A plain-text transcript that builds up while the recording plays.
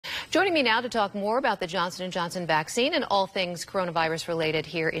Joining me now to talk more about the Johnson & Johnson vaccine and all things coronavirus related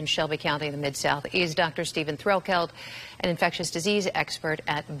here in Shelby County in the Mid-South is Dr. Stephen Threlkeld, an infectious disease expert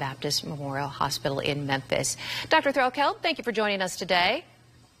at Baptist Memorial Hospital in Memphis. Dr. Threlkeld, thank you for joining us today.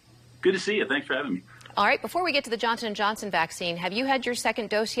 Good to see you. Thanks for having me. All right, before we get to the Johnson & Johnson vaccine, have you had your second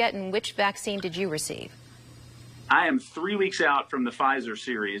dose yet, and which vaccine did you receive? I am 3 weeks out from the Pfizer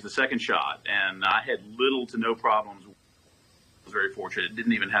series, the second shot, and I had little to no problems. I was very fortunate. It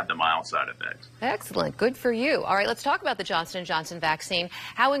didn't even have the mild side effects. Excellent. Good for you. All right, let's talk about the Johnson & Johnson vaccine.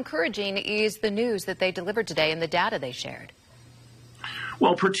 How encouraging is the news that they delivered today and the data they shared?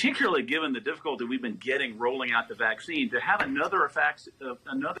 Well, particularly given the difficulty we've been getting rolling out the vaccine, to have another vaccine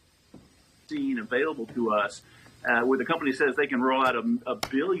available to us where the company says they can roll out a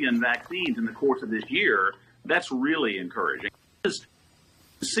billion vaccines in the course of this year, that's really encouraging.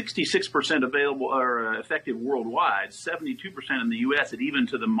 66% available or effective worldwide, 72% in the U.S. and even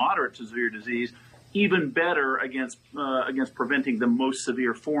to the moderate to severe disease, even better against preventing the most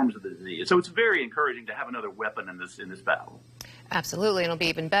severe forms of the disease. So it's very encouraging to have another weapon in this battle. Absolutely, and it'll be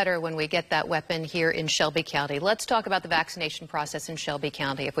even better when we get that weapon here in Shelby County. Let's talk about the vaccination process in Shelby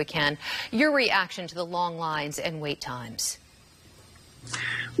County, if we can. Your reaction to the long lines and wait times.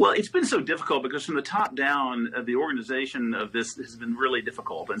 Well, it's been so difficult because from the top down, the organization of this has been really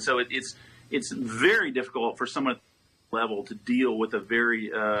difficult. And so it's very difficult for someone at the level to deal with a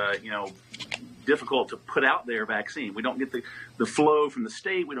very, difficult to put out their vaccine. We don't get the flow from the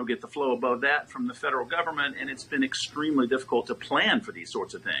state. We don't get the flow above that from the federal government. And it's been extremely difficult to plan for these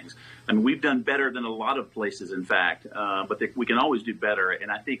sorts of things. I mean, we've done better than a lot of places, in fact, but we can always do better.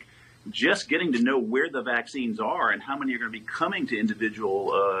 And I think just getting to know where the vaccines are and how many are going to be coming to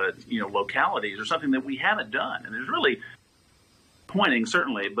individual, localities or something that we haven't done. And there's really pointing,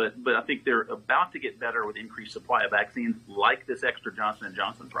 certainly, but I think they're about to get better with increased supply of vaccines like this extra Johnson &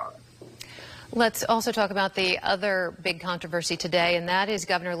 Johnson product. Let's also talk about the other big controversy today, and that is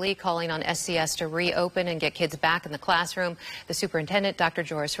Governor Lee calling on SCS to reopen and get kids back in the classroom. The superintendent, Dr.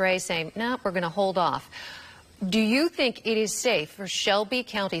 Joris Ray, saying, no, we're going to hold off. Do you think it is safe for Shelby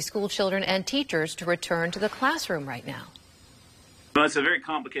County school children and teachers to return to the classroom right now? Well, it's a very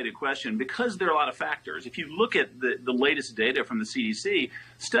complicated question because there are a lot of factors. If you look at the latest data from the CDC,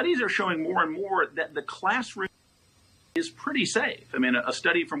 studies are showing more and more that the classroom is pretty safe. I mean, a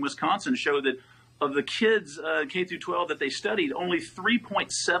study from Wisconsin showed that of the kids K through 12 that they studied, only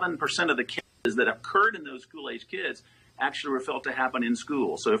 3.7% of the cases that occurred in those school-age kids actually were felt to happen in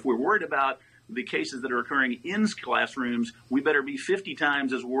school. So if we're worried about the cases that are occurring in classrooms, we better be 50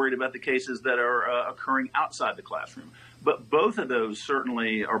 times as worried about the cases that are occurring outside the classroom. But both of those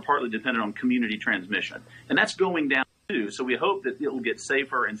certainly are partly dependent on community transmission. And that's going down too. So we hope that it will get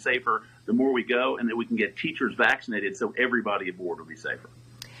safer and safer the more we go and that we can get teachers vaccinated so everybody aboard will be safer.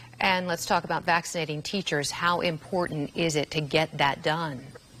 And let's talk about vaccinating teachers. How important is it to get that done?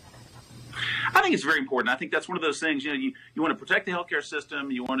 I think it's very important. I think that's one of those things, you want to protect the healthcare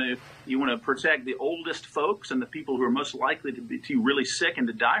system. You want to protect the oldest folks and the people who are most likely to be really sick and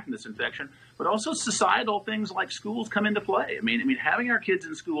to die from this infection. But also societal things like schools come into play. I mean, having our kids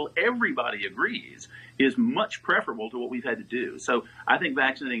in school, everybody agrees, is much preferable to what we've had to do. So I think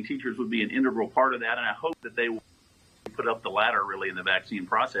vaccinating teachers would be an integral part of that. And I hope that they will put up the ladder really in the vaccine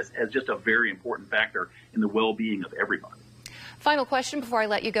process as just a very important factor in the well-being of everybody. Final question before I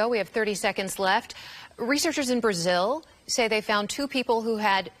let you go. We have 30 seconds left. Researchers in Brazil say they found two people who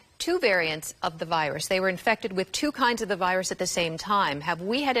had two variants of the virus. They were infected with two kinds of the virus at the same time. Have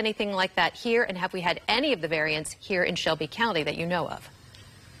we had anything like that here, and have we had any of the variants here in Shelby County that you know of?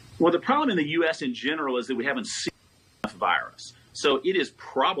 Well, the problem in the U.S. in general is that we haven't seen enough virus. So it is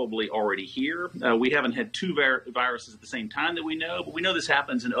probably already here. We haven't had two viruses at the same time that we know, but we know this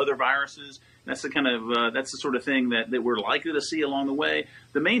happens in other viruses. That's the sort of thing that we're likely to see along the way.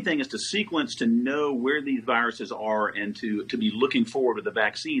 The main thing is to sequence, to know where these viruses are, and to be looking forward to the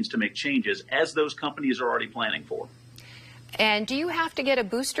vaccines to make changes, as those companies are already planning for. And do you have to get a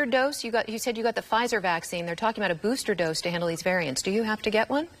booster dose? You said you got the Pfizer vaccine. They're talking about a booster dose to handle these variants. Do you have to get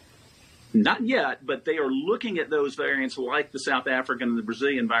one? Not yet, but they are looking at those variants like the South African and the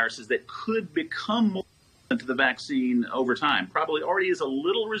Brazilian viruses that could become more to the vaccine over time. Probably already is a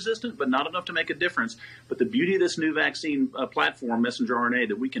little resistant, but not enough to make a difference. But the beauty of this new vaccine platform, messenger RNA,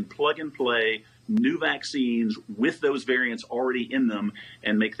 that we can plug and play new vaccines with those variants already in them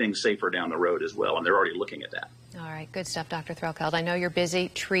and make things safer down the road as well. And they're already looking at that. All right. Good stuff, Dr. Threlkeld. I know you're busy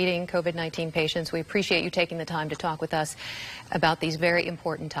treating COVID-19 patients. We appreciate you taking the time to talk with us about these very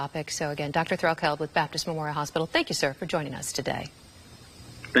important topics. So again, Dr. Threlkeld with Baptist Memorial Hospital. Thank you, sir, for joining us today.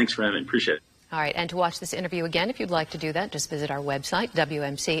 Thanks for having me. Appreciate it. All right, and to watch this interview again, if you'd like to do that, just visit our website,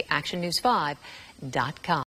 WMCActionNews5.com.